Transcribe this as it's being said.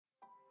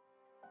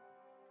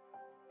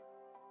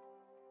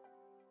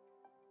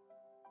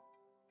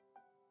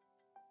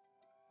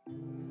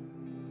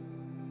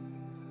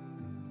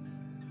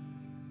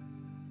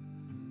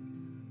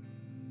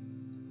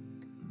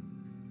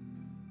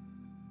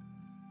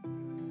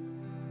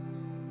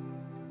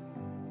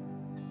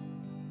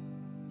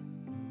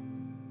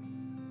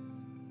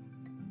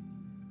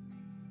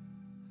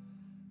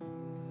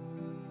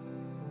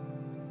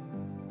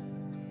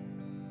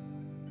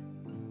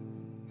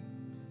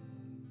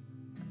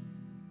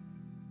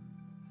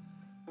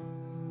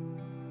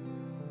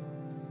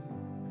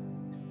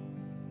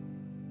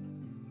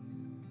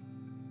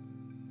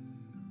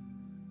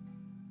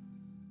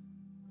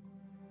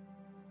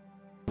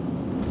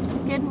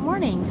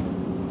morning.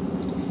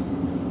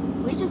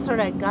 We just sort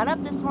of got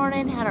up this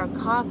morning, had our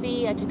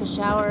coffee, I took a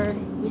shower.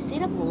 We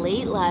stayed up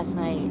late last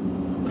night.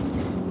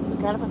 We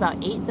got up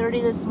about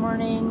 8:30 this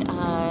morning.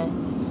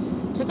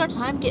 Took our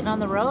time getting on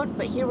the road,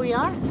 but here we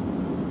are.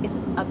 It's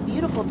a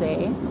beautiful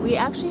day. We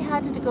actually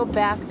had to go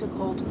back to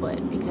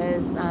Coldfoot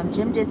because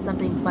Jim did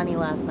something funny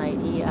last night.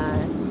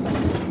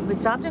 We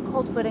stopped at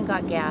Coldfoot and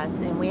got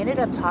gas, and we ended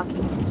up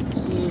talking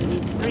to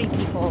these three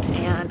people,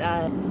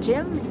 and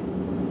Jim's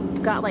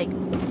got like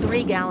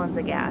 3 gallons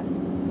of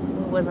gas.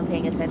 Wasn't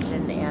paying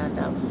attention,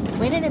 and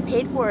went in and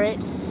paid for it.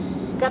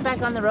 Got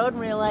back on the road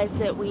and realized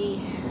that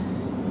we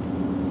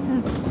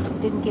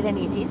didn't get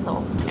any diesel,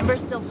 and we're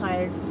still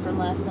tired from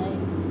last night.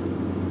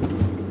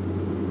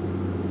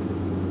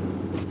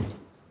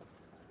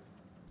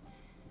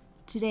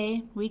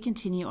 Today we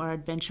continue our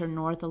adventure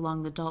north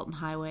along the Dalton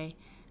Highway,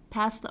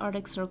 past the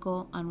Arctic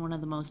Circle on one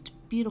of the most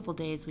beautiful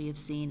days we have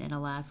seen in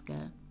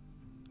Alaska.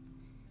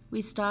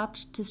 We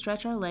stopped to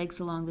stretch our legs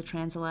along the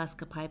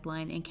Trans-Alaska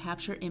Pipeline and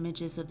capture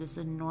images of this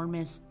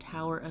enormous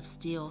tower of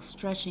steel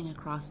stretching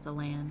across the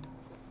land.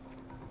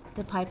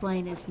 The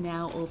pipeline is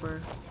now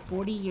over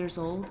 40 years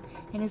old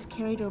and has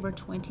carried over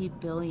 20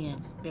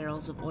 billion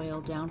barrels of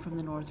oil down from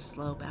the North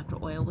Slope after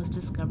oil was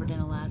discovered in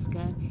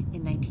Alaska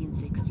in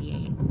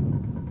 1968.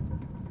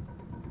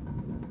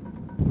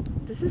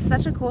 This is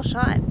such a cool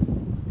shot.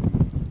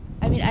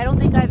 I mean, I don't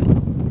think I've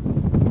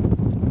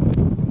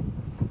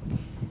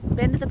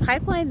been to the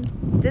pipeline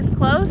this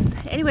close.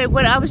 Anyway,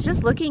 what I was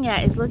just looking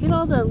at is look at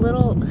all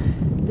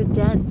the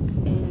dents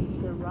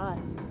and the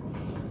rust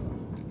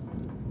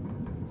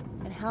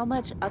and how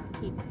much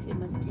upkeep it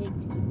must take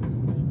to keep this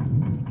thing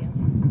together.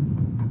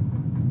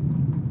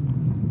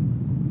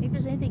 Think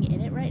there's anything in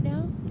it right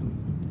now?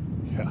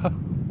 Yeah,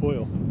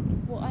 oil.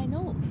 Well, I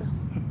know.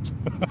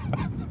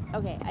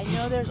 Okay, I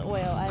know there's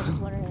oil. I was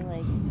just wondering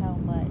like how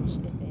much,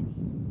 if any.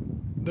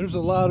 There's a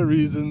lot of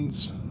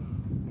reasons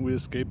we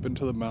escape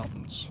into the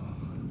mountains.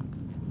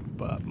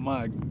 But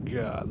my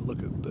God,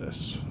 look at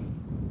this.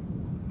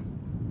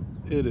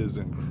 It is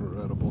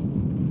incredible.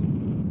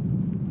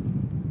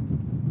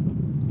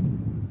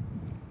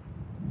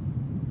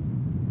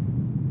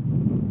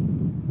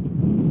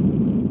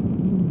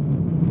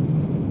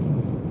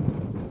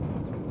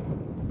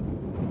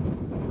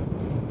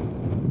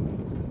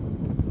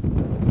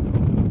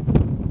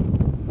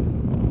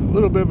 A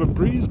little bit of a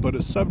breeze, but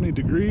it's 70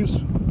 degrees.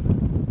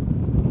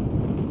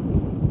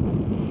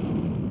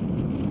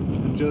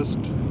 And just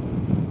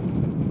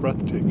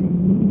breathtaking.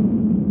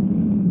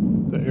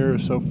 The air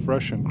is so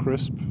fresh and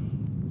crisp.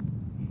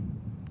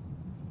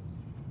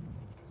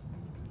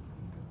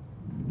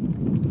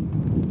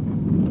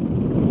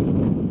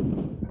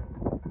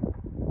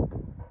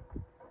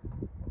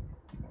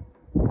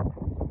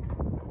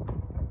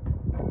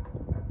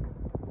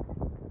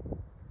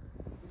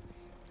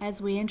 As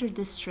we entered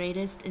the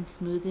straightest and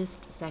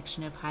smoothest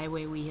section of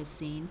highway we have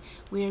seen,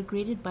 we are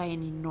greeted by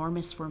an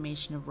enormous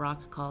formation of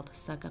rock called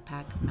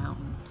Sukapak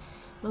Mountain.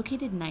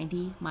 Located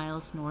 90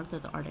 miles north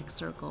of the Arctic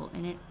Circle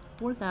and at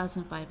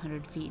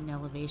 4,500 feet in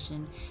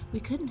elevation, we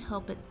couldn't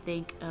help but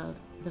think of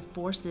the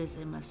forces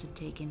it must have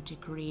taken to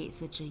create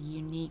such a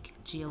unique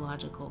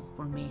geological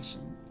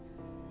formation.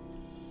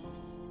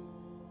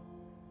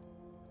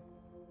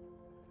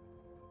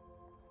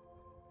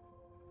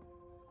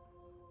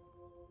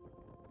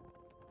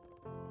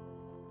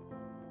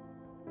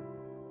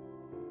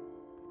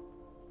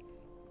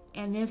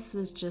 And this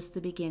was just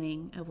the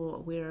beginning of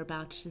what we are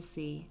about to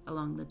see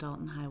along the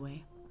Dalton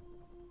Highway.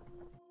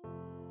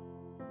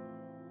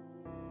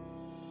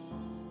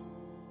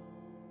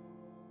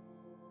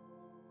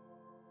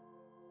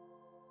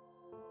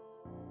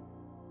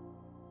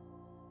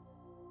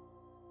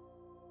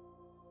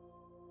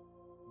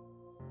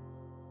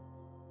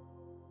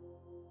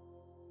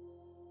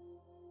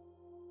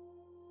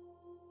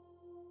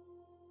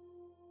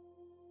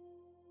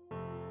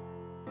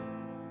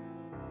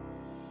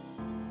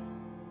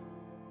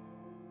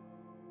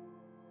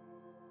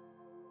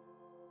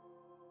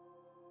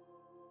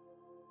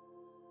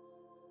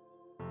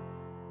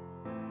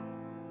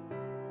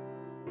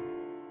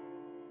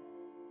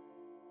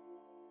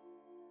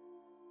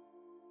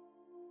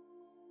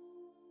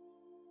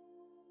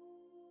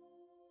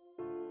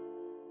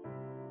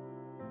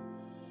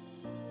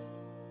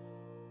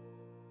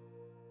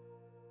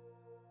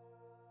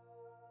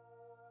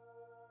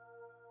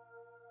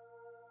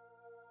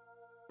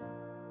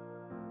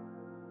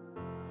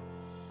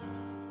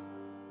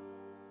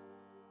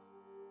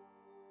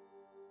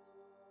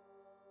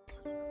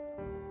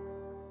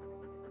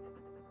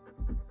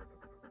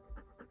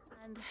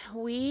 And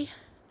we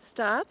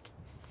stopped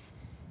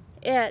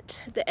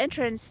at the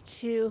entrance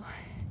to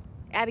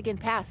Adigan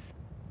Pass.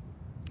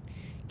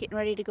 Getting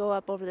ready to go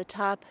up over the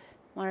top.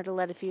 Wanted to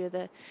let a few of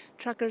the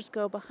truckers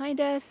go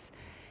behind us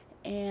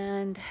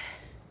and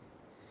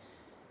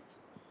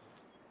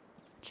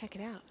check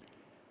it out.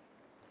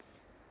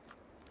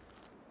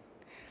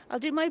 I'll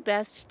do my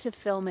best to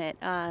film it.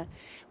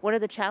 One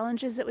of the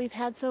challenges that we've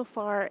had so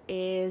far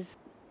is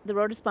the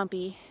road is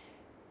bumpy.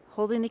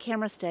 holding the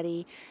camera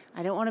steady.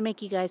 I don't want to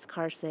make you guys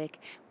car sick,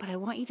 but I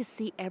want you to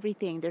see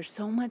everything. There's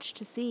so much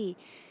to see.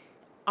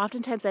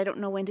 Oftentimes I don't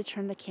know when to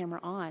turn the camera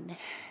on.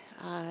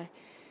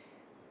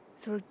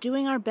 So we're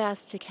doing our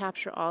best to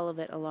capture all of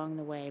it along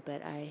the way,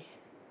 but I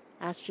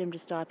asked Jim to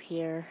stop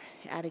here,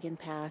 Adigan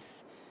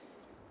Pass.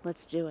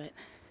 Let's do it.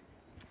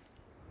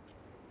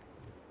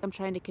 I'm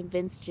trying to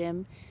convince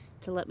Jim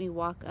to let me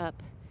walk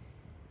up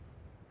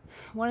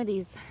one of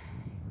these,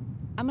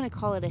 I'm going to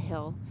call it a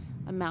hill,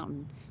 a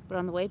mountain, but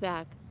on the way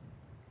back,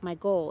 my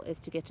goal is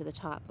to get to the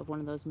top of one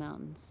of those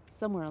mountains,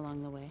 somewhere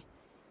along the way.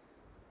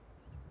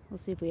 We'll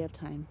see if we have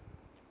time.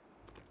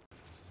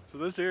 So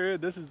this area,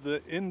 this is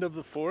the end of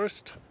the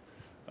forest.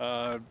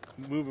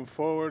 Moving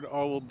forward,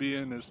 all we'll be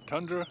in is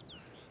tundra.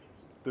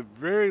 The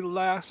very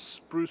last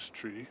spruce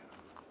tree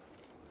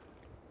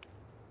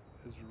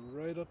is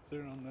right up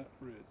there on that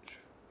ridge.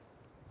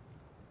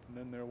 And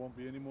then there won't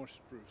be any more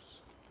spruce.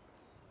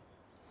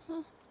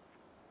 Huh.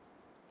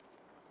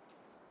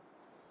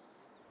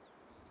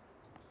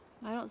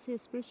 I don't see a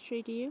spruce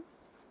tree, do you?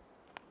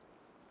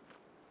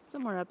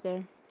 Somewhere up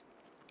there.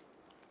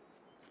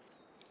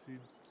 See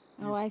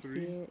Oh, I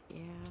three? see it,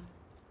 yeah.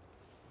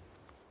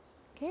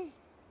 Okay.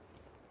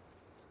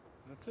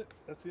 That's it.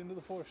 That's the end of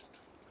the forest.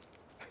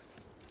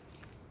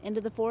 End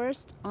of the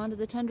forest, onto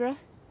the tundra.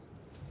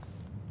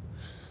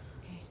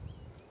 Okay.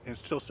 And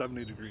it's still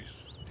 70 degrees.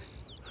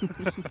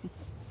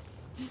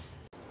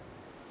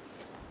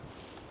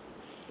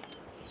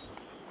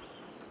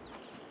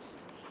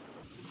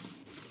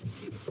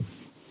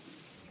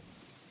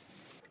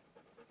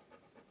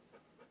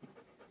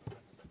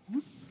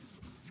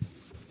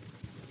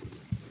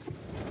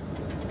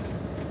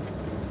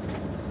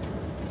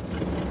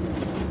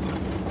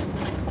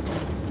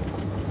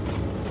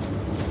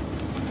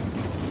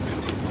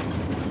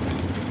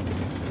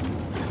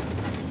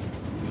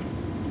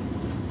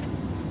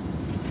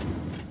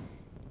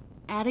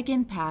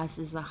 Adigan Pass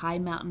is a high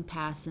mountain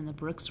pass in the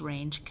Brooks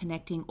Range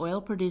connecting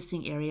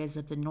oil-producing areas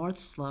of the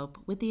North Slope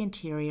with the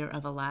interior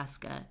of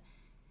Alaska.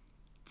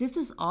 This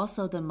is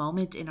also the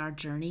moment in our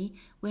journey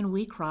when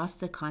we cross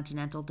the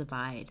Continental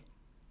Divide.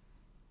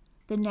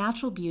 The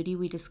natural beauty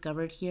we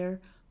discovered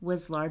here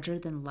was larger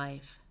than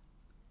life.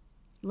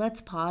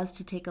 Let's pause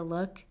to take a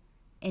look,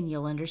 and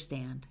you'll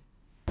understand.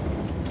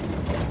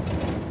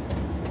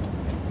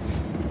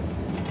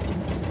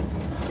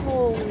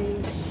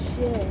 Holy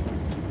shit.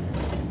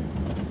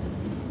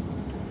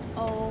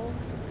 Oh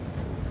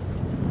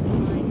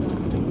my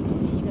god.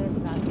 You gotta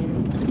stop here.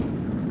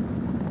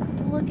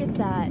 Look at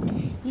that.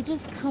 You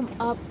just come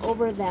up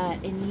over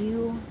that and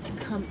you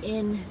come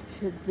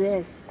into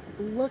this.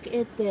 Look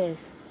at this.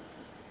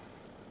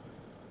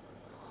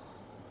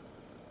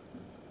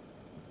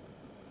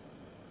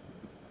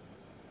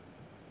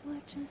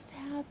 What just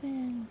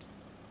happened?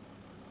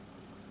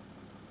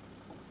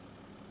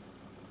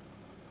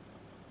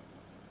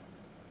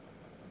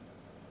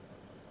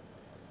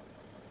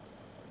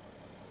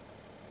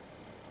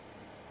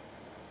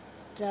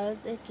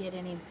 Does it get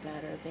any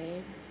better,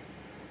 babe?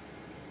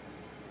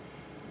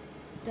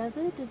 Does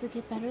it? Does it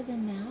get better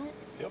than that?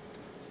 Yep.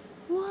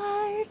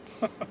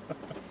 What?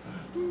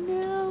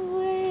 No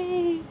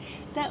way.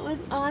 That was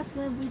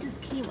awesome. We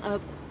just came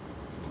up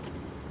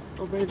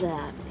over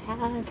that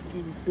pass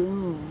and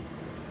boom.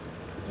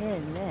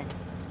 In this.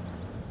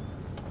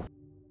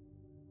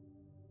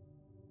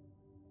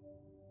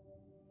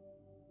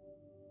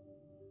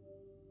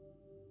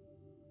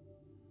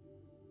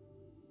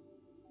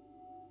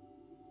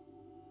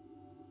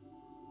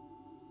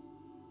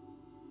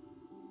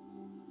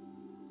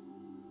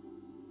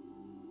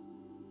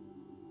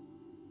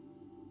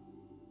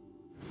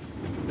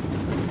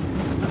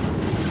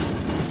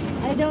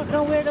 I don't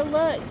know where to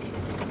look.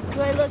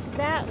 Do I look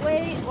that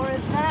way, or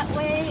that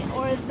way,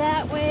 or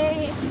that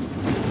way?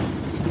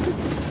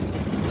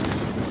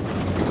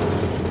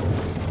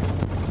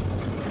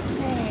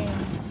 Dang.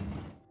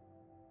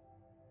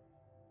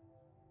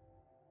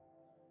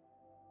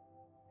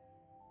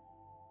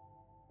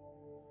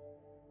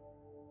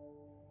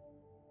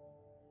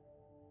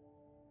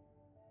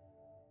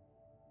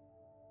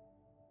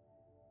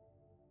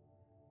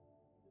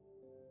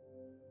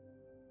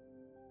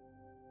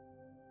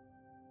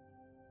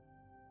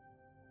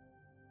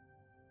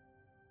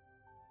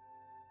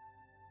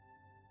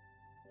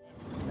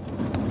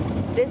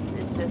 This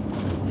is just,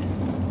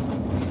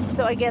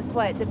 so I guess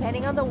what,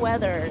 depending on the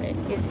weather,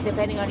 is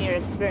depending on your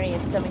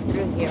experience coming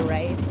through here,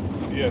 right?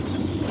 Yes.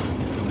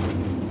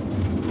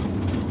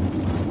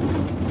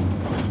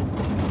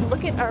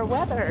 Look at our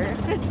weather.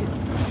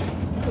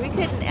 We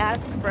couldn't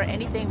ask for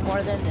anything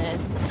more than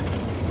this.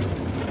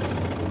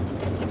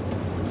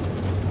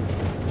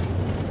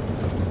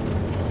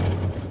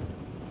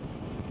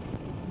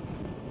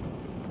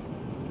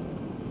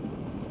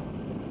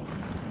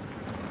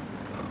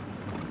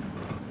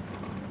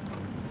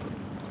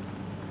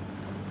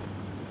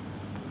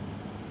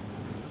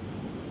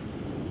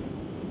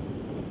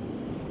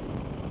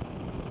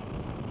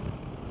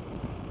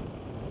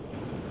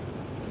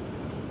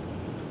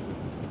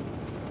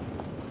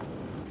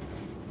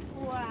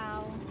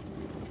 Wow.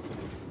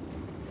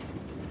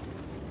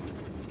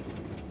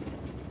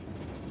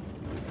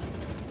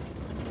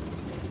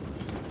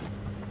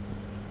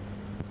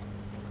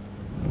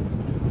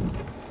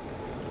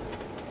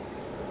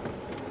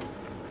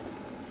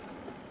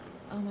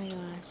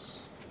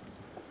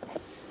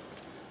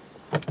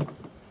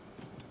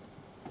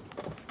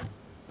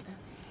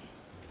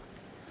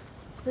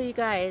 So you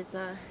guys,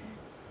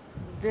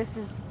 this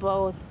is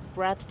both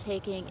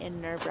breathtaking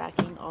and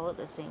nerve-wracking all at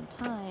the same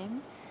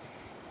time.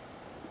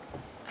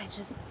 I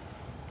just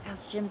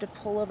asked Jim to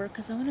pull over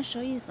because I want to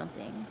show you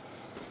something.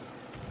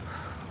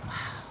 Wow.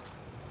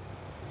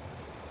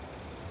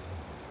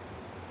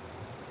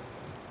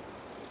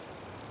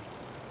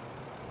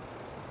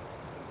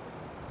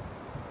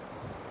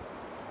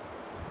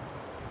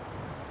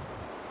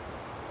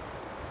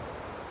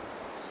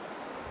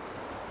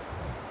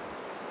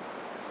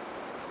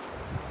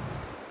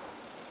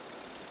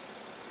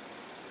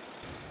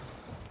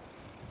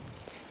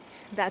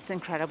 That's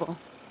incredible.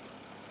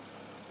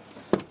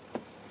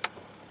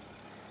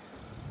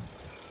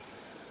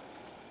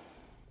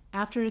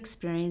 After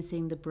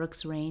experiencing the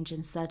Brooks Range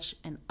in such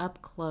an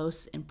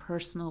up-close and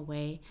personal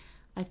way,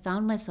 I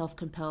found myself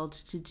compelled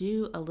to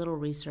do a little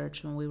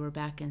research when we were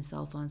back in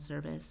cell phone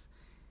service.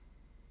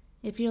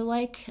 If you're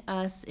like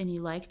us and you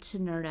like to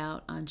nerd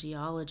out on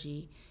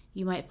geology,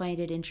 you might find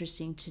it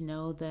interesting to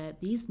know that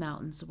these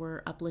mountains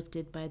were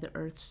uplifted by the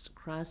Earth's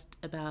crust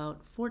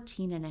about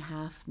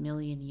 14.5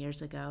 million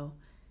years ago.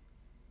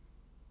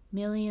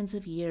 Millions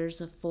of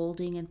years of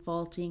folding and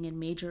faulting and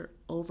major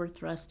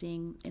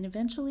overthrusting, and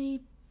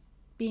eventually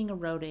being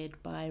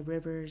eroded by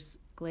rivers,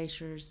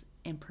 glaciers,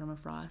 and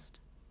permafrost.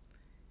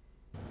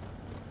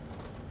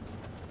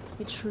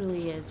 It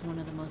truly is one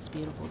of the most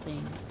beautiful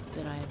things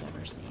that I have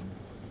ever seen.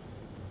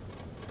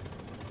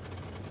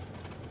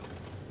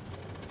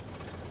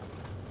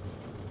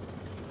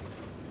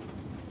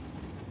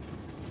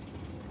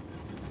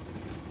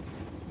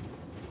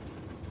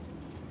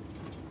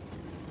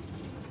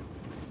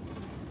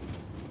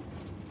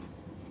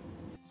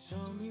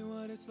 Show me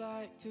what it's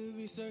like to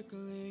be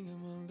circling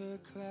among the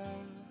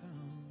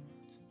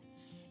clouds.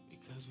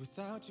 Because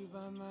without you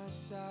by my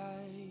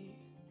side,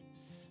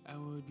 I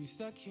would be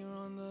stuck here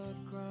on the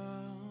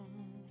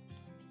ground.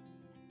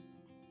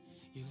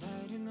 You're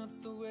lighting up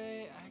the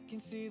way, I can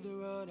see the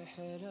road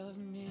ahead of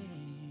me.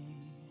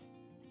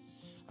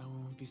 I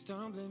won't be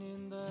stumbling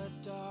in the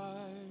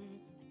dark.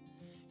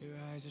 Your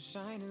eyes are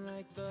shining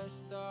like the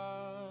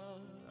stars.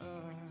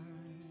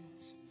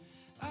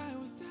 I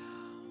was down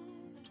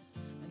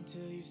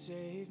until you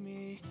saved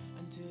me,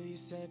 until you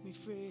set me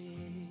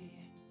free.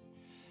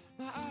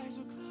 My eyes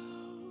were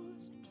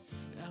closed,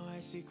 now I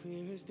see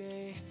clear as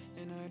day.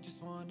 And I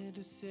just wanted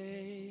to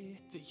say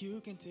that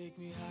you can take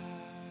me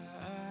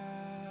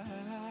high.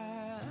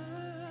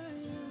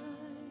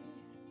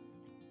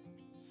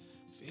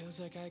 Feels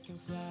like I can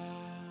fly.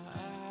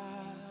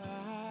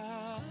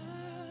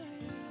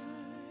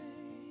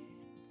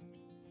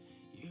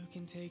 You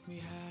can take me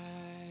high.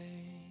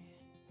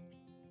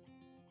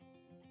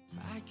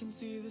 I can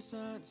see the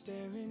sun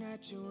staring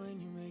at you when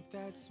you make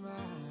that smile.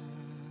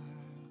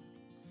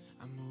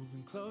 I'm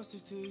moving closer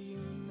to you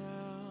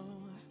now.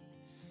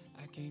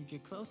 I can't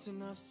get close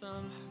enough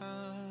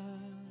somehow.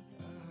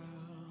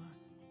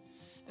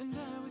 And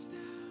I was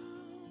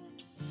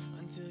down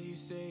until you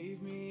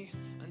saved me,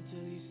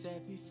 until you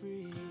set me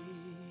free.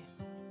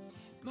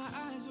 My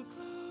eyes were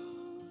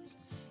closed,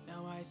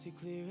 now I see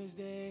clear as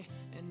day.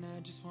 And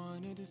I just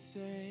wanted to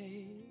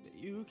say that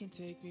you can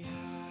take me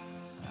high.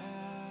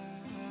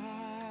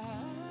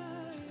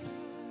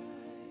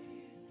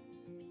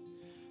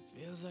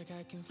 Feels like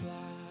I can fly.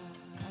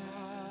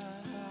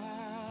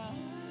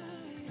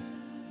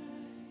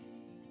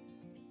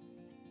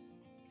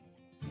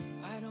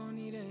 I don't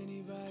need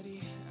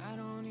anybody, I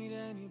don't need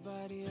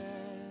anybody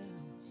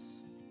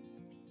else.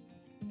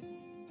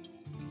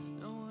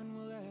 No one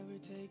will ever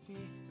take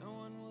me, no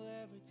one will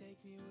ever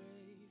take me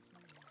away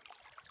from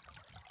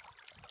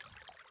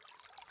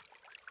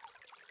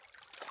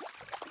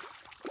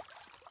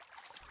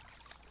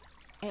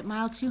you. At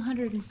mile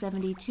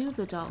 272 of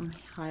the Dalton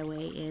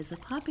Highway is a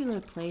popular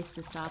place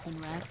to stop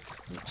and rest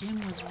that Jim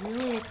was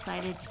really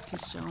excited to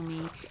show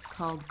me,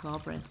 called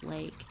Galbraith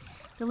Lake.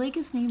 The lake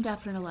is named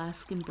after an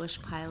Alaskan bush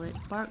pilot,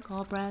 Bart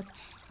Galbraith,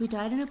 who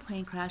died in a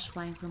plane crash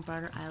flying from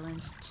Barter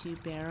Island to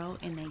Barrow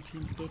in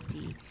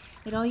 1950.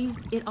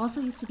 It also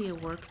used to be a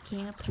work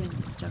camp during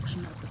the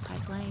construction of the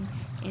pipeline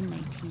in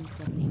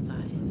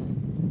 1975.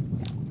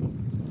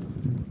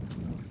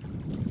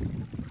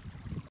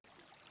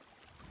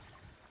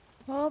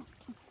 Well,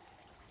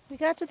 we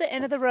got to the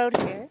end of the road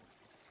here.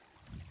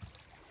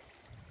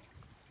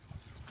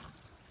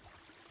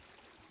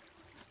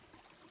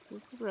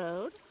 This is the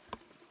road.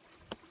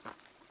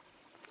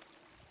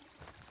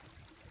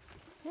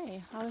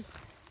 Okay, I was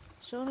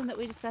showing them that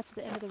we just got to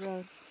the end of the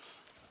road.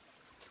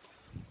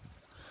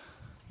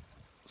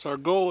 So our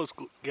goal is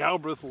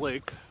Galbraith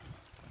Lake,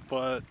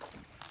 but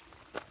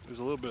there's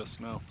a little bit of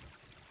snow.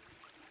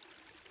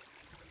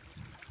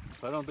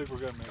 So I don't think we're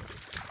gonna make it.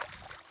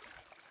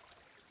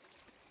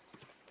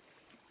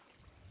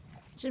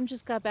 Jim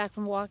just got back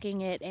from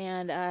walking it,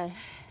 and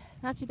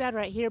not too bad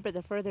right here, but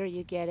the further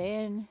you get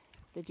in,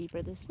 the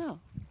deeper the snow.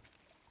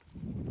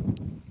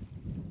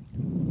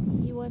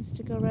 He wants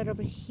to go right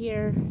over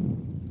here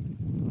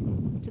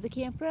to the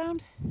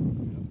campground.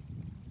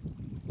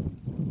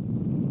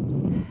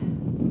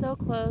 So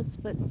close,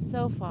 but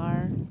so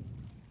far.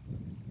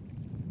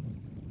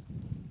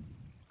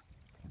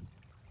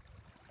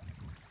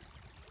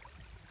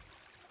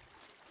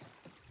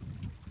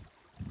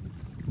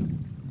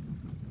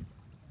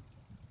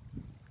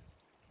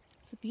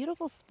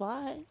 beautiful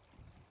spot.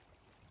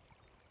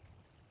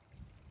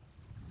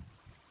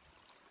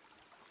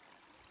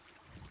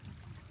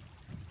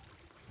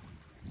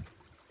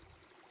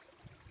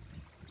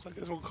 So I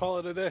guess we'll call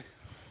it a day.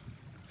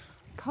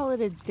 Call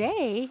it a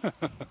day?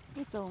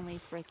 It's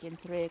only frickin'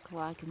 3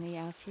 o'clock in the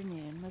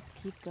afternoon. Let's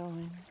keep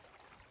going.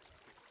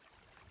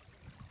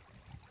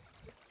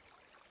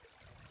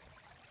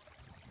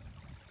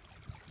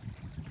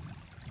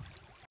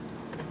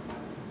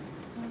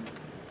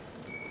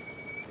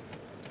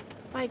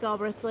 Bye,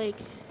 Galbraith Lake.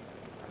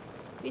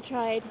 We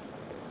tried.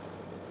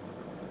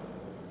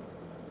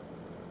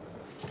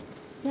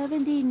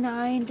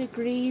 79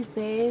 degrees,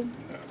 babe.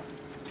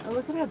 Oh,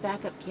 look at our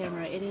backup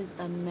camera. It is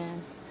a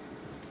mess.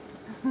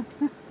 Does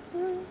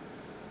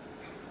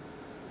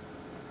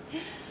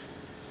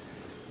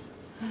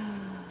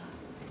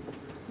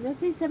that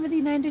say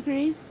 79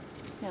 degrees?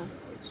 No.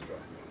 It's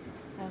dropping.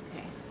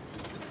 Okay.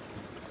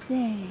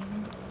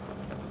 Dang.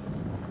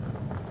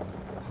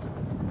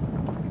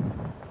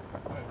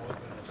 It was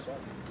in the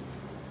sun.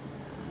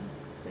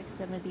 It's like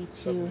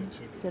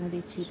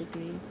 72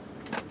 degrees.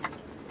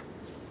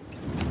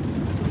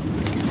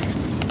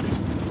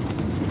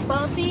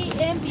 Bumpy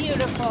and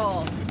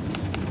beautiful.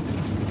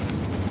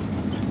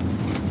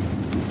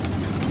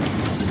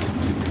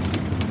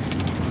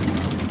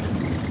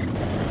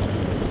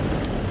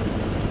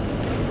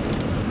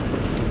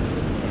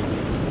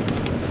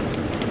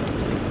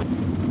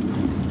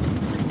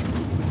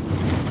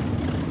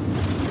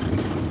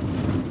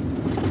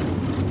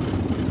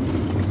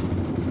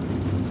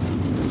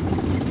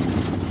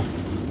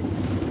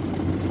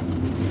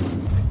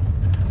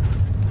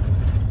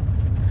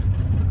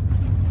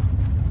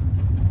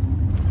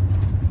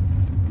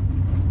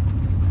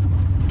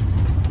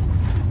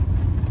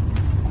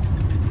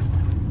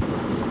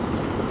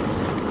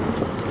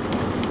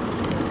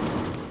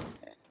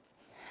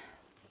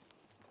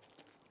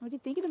 What are you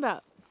thinking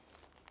about?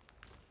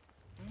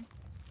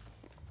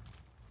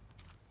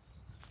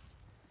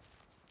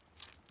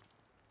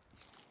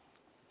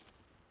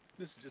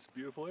 This is just a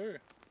beautiful area.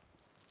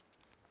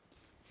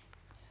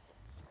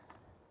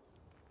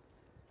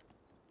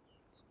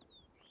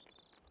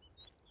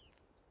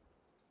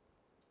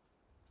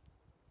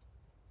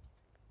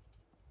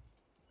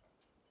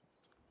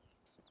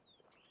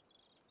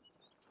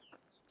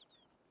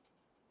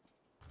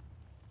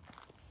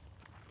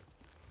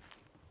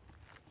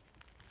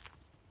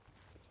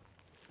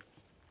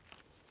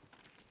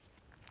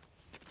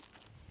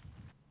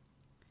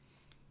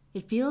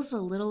 It feels a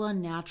little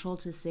unnatural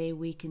to say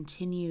we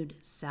continued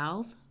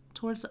south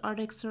towards the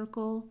Arctic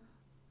Circle,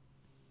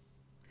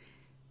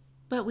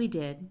 but we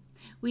did.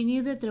 We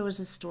knew that there was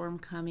a storm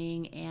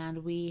coming,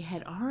 and we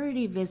had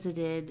already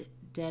visited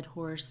Dead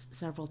Horse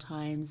several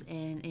times,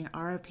 and in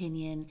our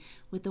opinion,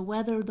 with the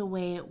weather the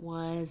way it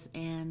was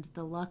and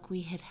the luck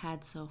we had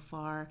had so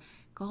far,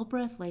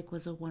 Galbraith Lake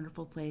was a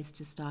wonderful place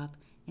to stop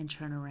and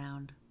turn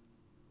around.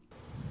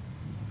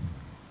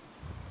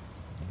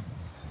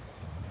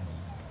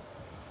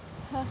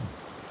 Huh.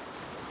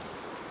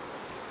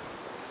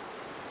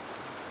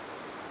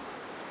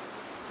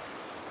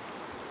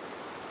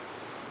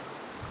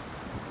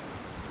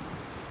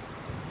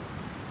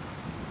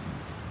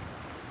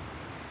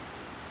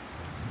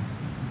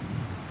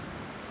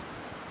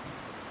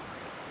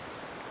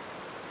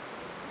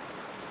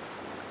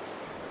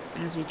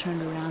 As we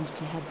turned around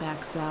to head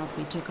back south,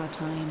 we took our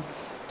time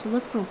to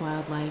look for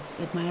wildlife,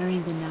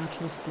 admiring the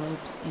natural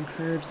slopes and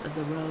curves of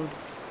the road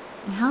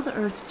and how the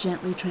earth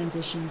gently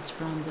transitions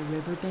from the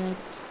riverbed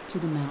to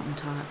the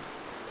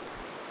mountaintops.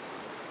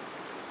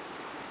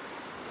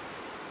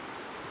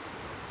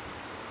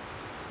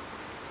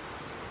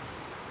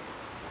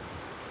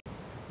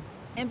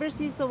 Ember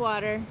sees the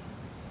water.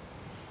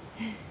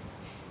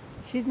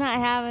 She's not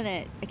having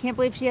it. I can't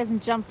believe she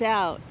hasn't jumped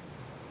out.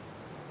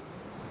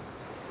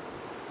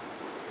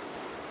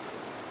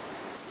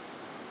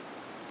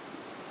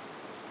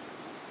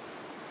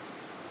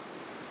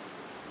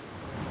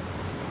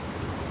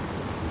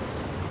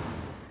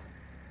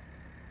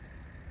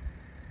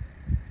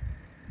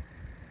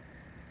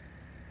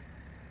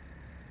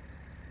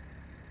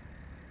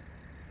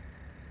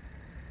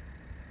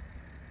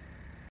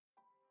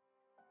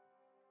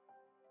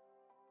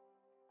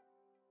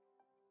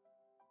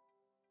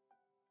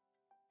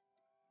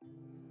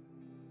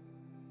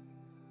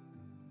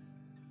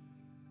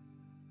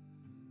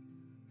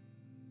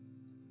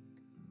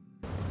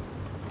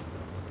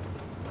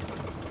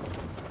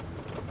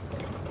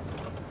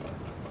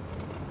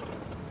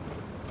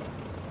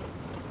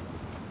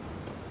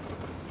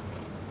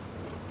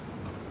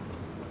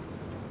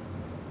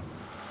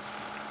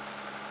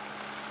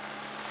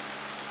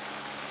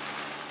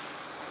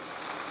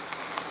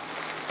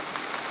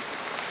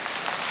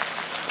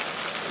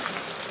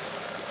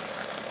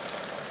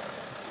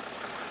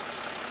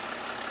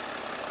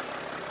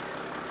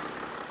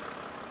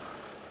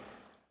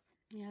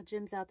 Yeah,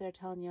 Jim's out there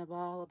telling you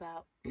all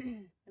about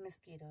the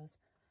mosquitoes.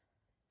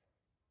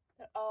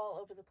 They're all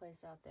over the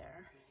place out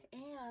there.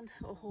 And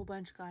a whole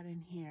bunch got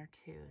in here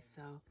too.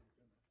 So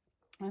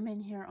I'm in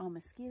here on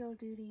mosquito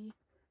duty.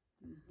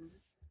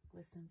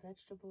 With some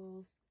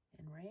vegetables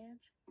and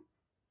ranch.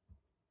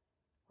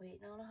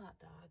 Waiting on a hot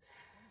dog.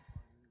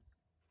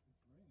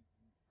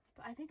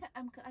 But I think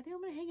I'm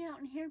gonna hang out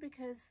in here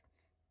because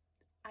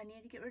I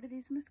need to get rid of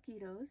these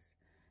mosquitoes.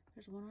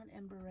 There's one on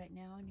Ember right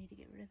now. I need to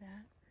get rid of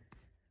that.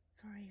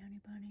 Sorry,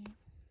 honey bunny.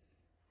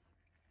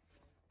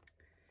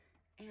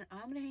 And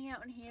I'm gonna hang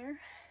out in here.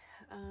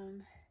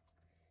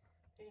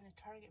 They're gonna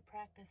target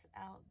practice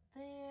out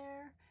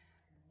there.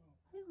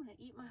 I think I'm gonna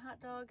eat my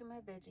hot dog and my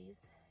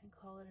veggies and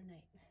call it a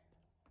night.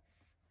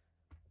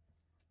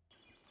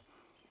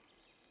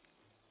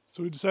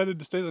 So we decided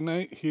to stay the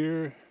night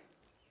here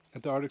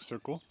at the Arctic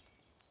Circle.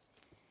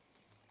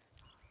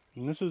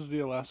 And this is the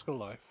Alaska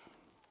Life.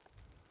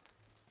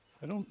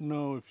 I don't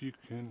know if you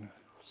can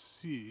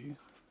see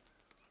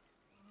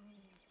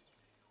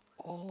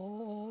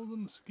all the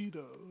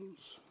mosquitoes.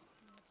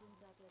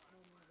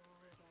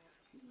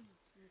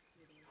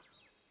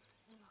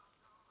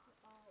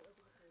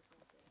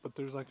 But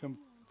there's like a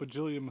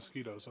bajillion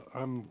mosquitoes.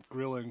 I'm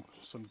grilling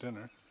some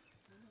dinner.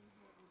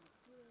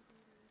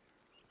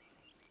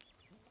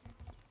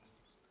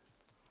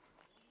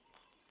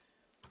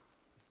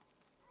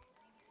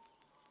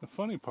 The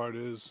funny part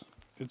is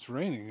it's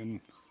raining,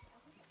 and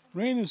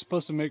rain is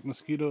supposed to make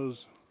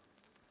mosquitoes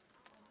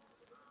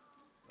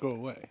go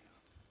away.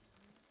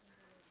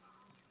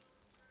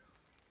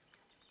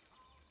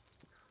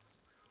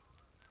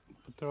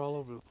 But they're all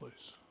over the place.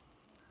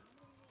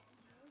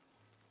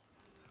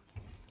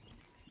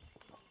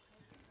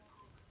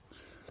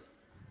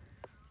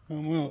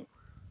 I'm going to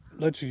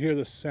let you hear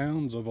the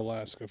sounds of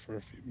Alaska for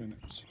a few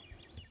minutes.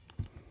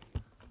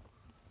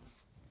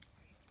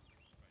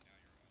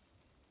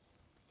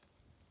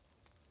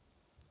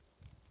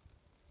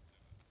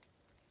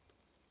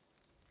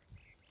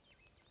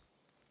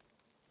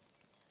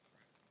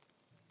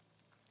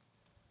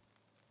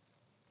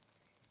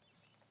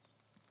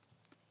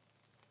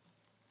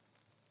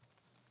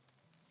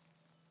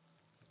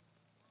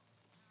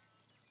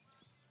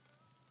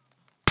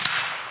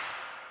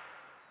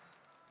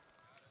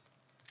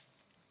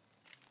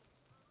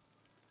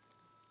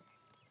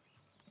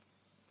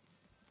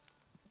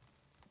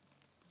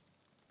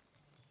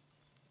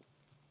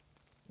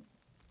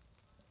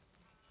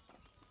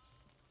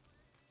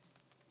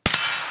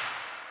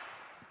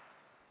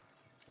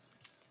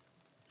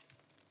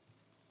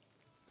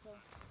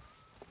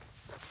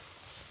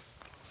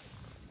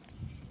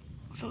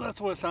 So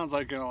that's what it sounds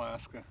like in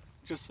Alaska,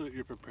 just so that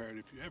you're prepared.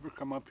 If you ever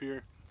come up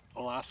here,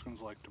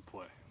 Alaskans like to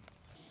play.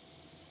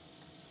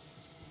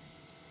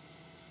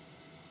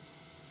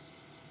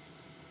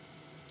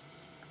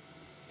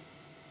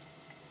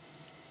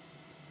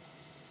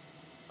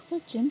 Looks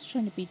like Jim's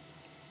trying to be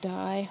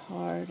die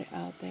hard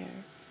out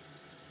there.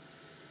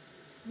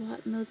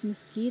 Swatting those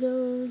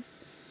mosquitoes,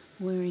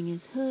 wearing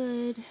his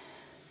hood,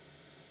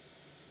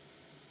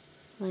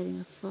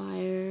 lighting a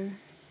fire.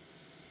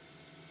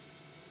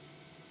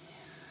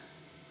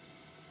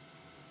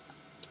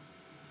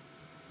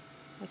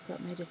 I've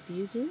got my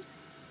diffuser,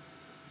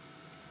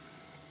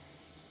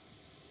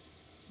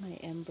 my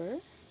Ember,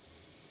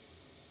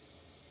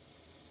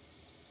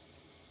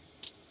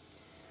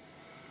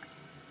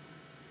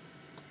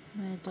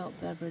 my adult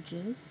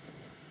beverages.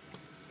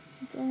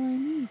 That's all I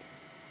need.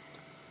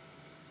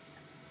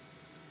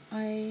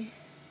 I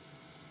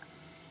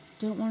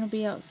don't want to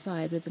be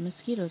outside with the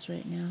mosquitoes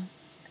right now.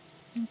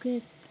 I'm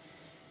good.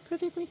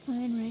 Perfectly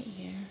fine right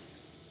here.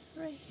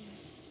 Right here.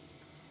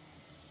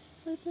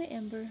 With my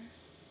Ember.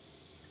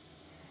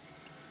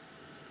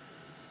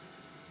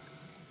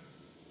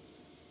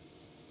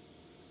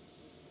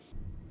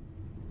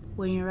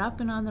 When you're up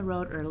and on the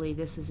road early,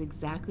 this is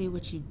exactly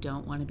what you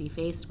don't want to be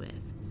faced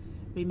with.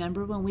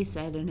 Remember when we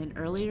said in an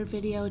earlier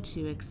video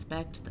to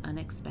expect the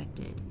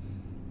unexpected?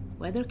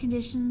 Weather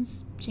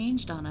conditions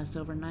changed on us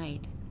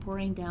overnight,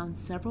 pouring down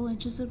several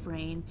inches of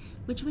rain,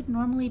 which would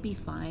normally be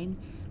fine,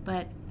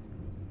 but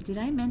did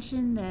I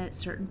mention that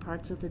certain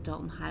parts of the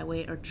Dalton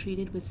Highway are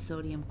treated with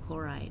sodium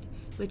chloride,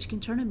 which can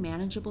turn a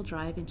manageable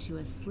drive into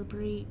a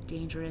slippery,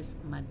 dangerous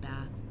mud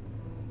bath?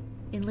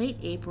 In late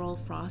April,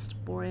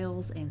 frost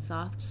boils and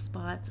soft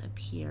spots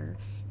appear,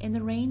 and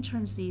the rain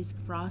turns these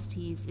frost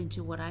heaves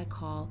into what I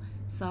call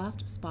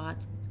soft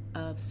spots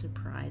of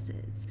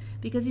surprises,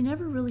 because you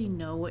never really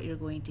know what you're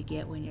going to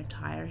get when your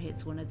tire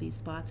hits one of these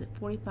spots at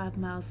 45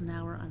 miles an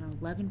hour on an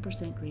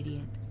 11%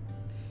 gradient.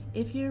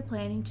 If you're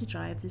planning to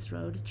drive this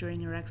road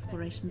during your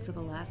explorations of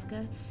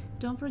Alaska,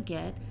 don't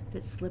forget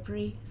that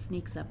slippery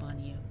sneaks up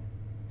on you.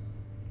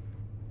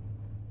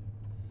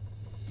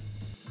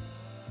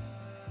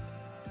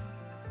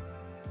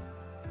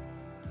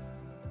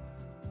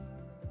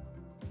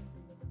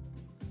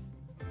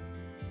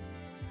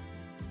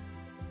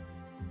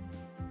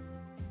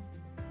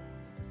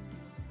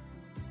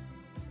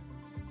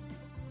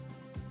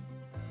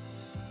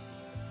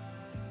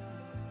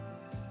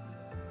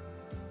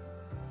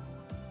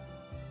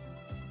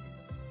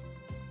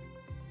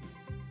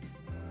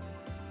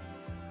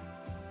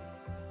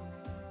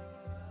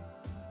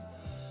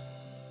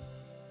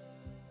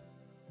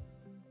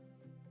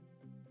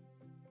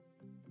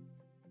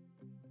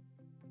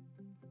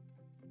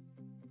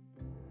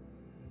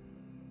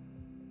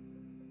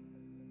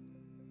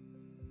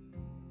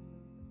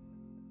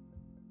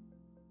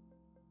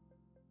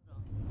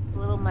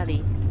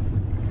 muddy.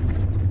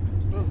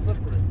 A little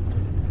slippery.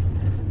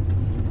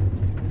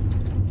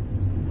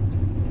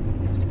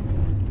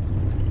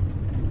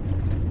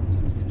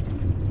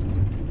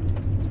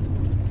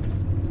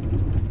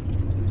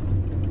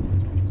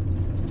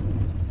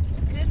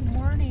 Good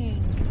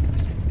morning.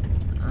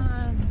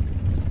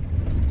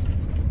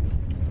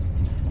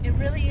 It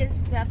really is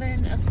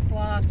 7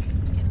 o'clock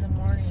in the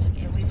morning,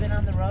 and we've been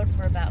on the road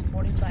for about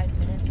 45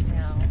 minutes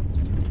now.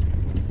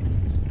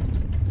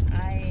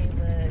 I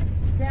was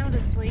sound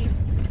asleep,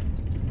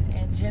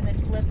 and Jim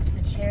had flipped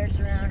the chairs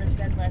around and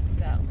said, "Let's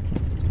go."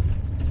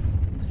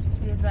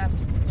 He was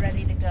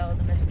ready to go.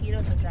 The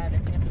mosquitoes are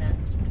driving him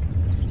nuts.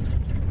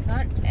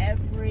 Not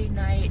every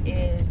night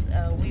is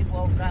we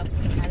woke up,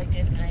 we had a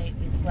good night,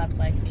 we slept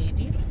like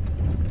babies.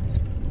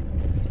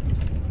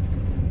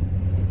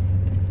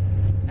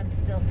 I'm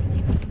still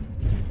sleeping,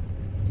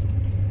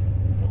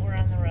 but we're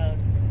on the road.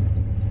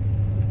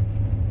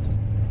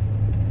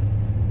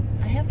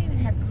 I haven't even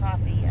had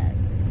coffee yet.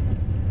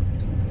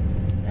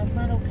 That's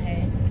not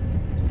okay.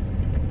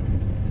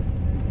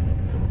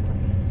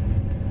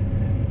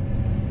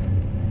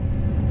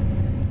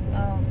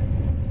 Well,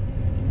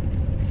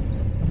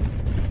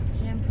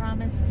 Jim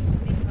promised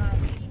me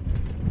coffee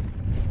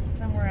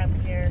somewhere up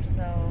here,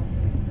 so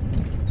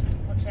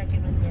we'll check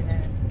in with you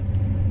then.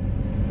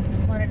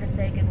 Just wanted to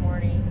say good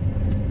morning.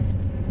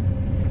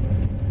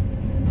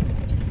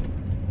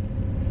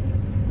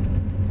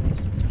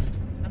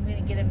 I'm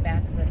gonna get him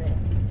back for this.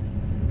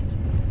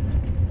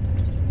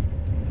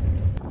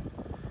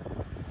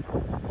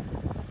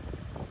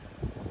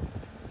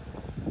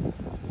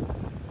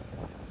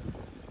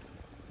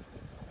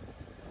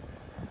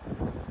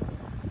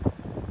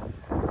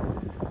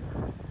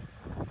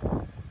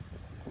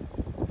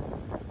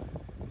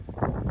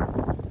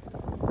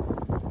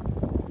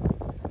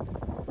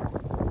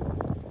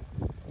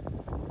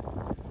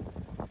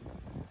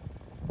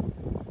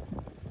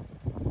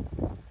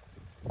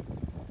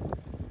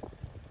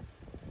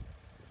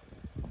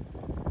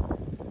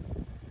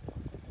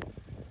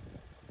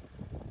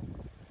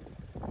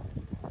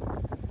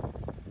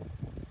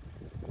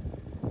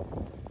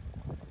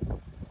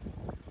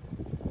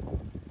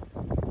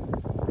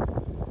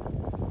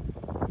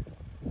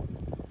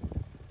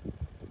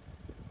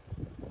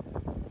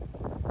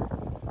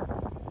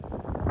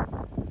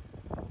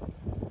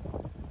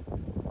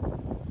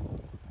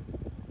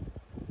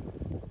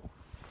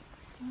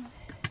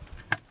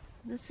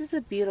 This is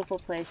a beautiful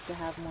place to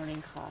have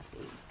morning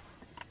coffee.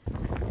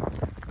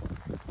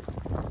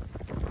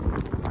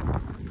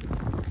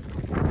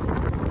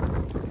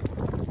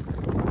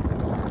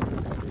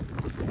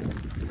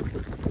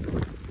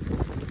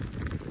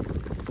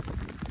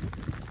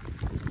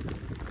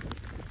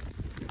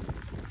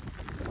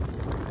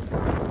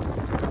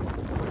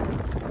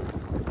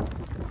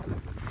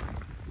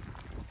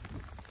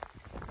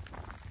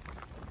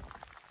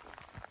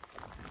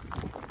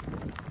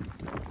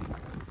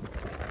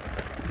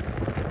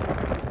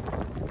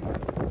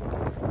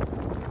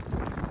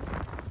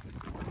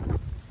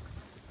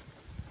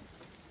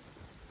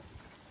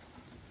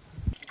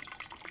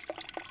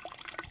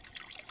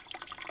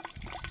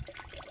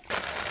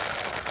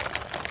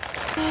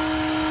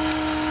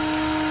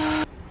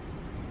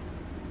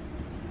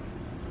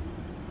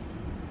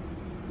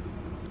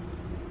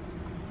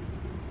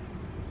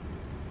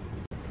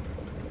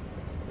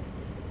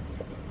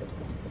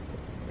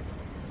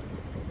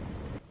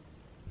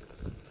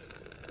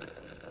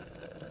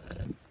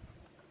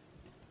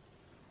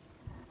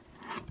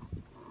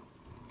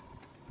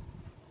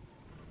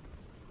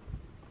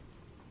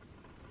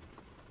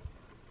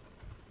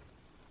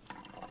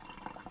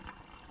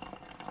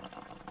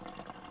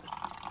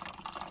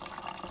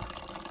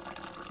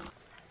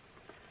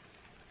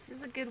 This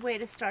is a good way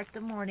to start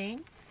the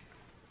morning.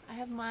 I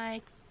have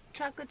my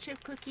chocolate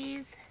chip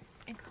cookies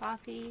and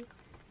coffee.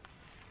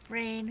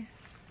 Rain.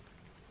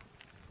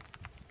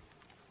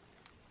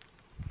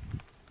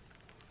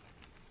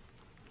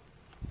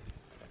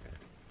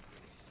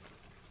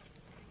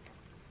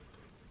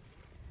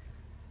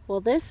 Well,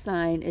 this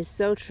sign is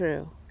so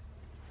true.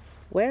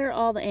 Where are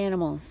all the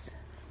animals?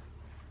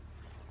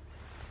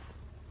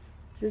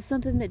 This is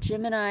something that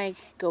Jim and I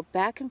go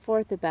back and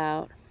forth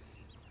about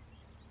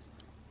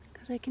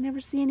because I can never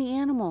see any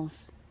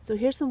animals. So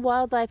here's some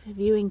wildlife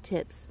viewing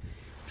tips.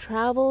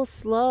 Travel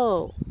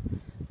slow.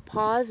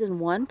 Pause in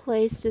one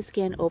place to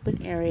scan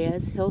open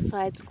areas,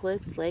 hillsides,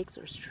 cliffs, lakes,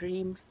 or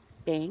stream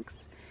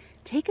banks.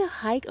 Take a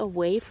hike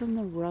away from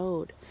the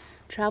road.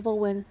 Travel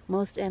when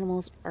most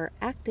animals are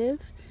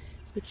active,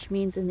 which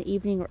means in the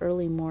evening or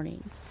early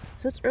morning.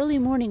 So it's early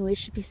morning, we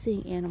should be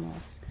seeing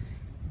animals.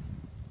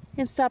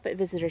 And stop at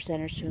visitor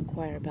centers to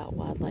inquire about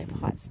wildlife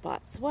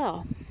hotspots.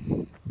 Well,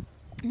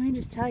 let me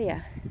just tell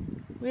you,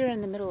 we're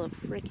in the middle of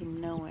freaking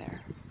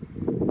nowhere.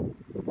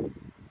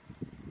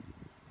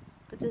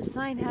 But this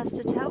sign has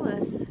to tell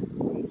us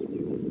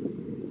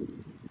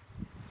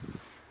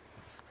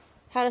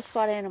how to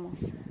spot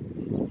animals.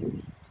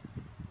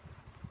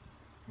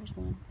 There's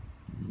one.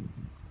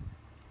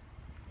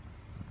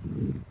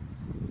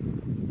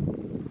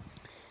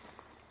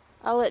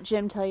 I'll let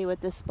Jim tell you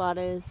what this spot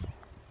is.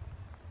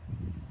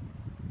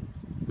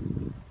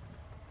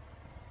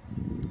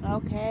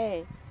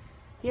 Okay,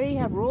 here you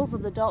have rules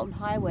of the Dalton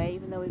Highway,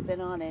 even though we've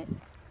been on it.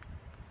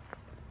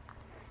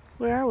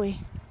 Where are we?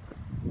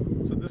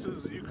 So this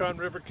is Yukon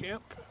River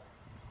Camp.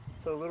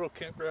 It's a little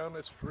campground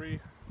that's free.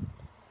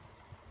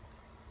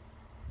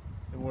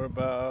 And we're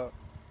about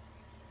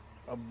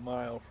a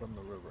mile from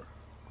the river.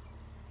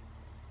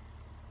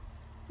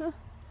 Huh.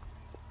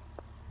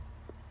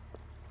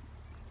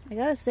 I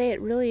gotta say,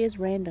 it really is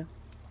random.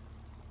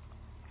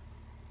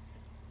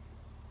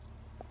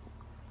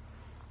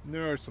 And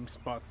there are some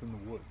spots in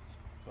the woods,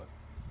 but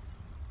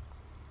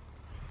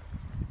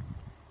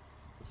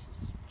this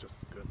is just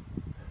as good.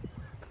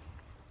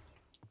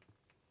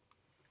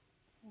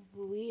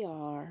 We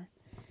are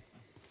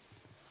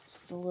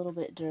just a little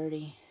bit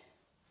dirty.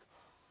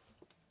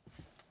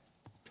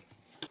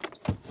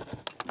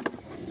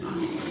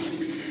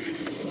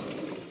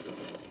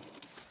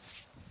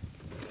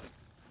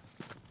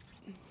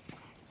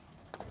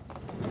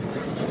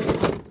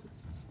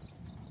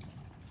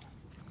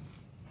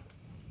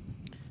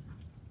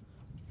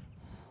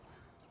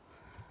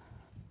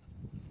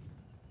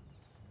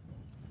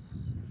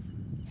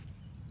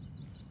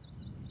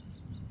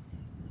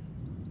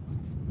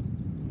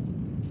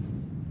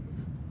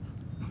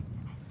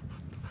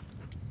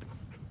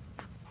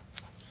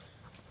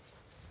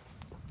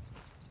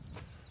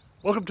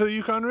 Welcome to the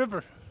Yukon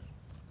River.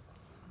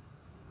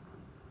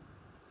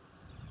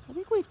 I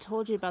think we've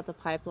told you about the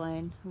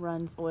pipeline.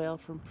 Runs oil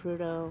from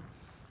Prudhoe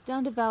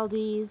down to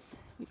Valdez.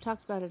 We've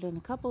talked about it in a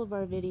couple of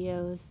our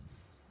videos.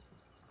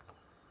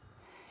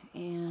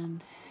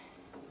 And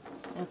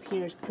up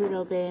here is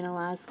Prudhoe Bay in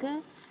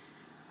Alaska.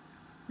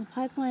 The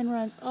pipeline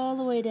runs all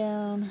the way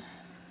down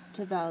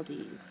to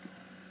Valdez.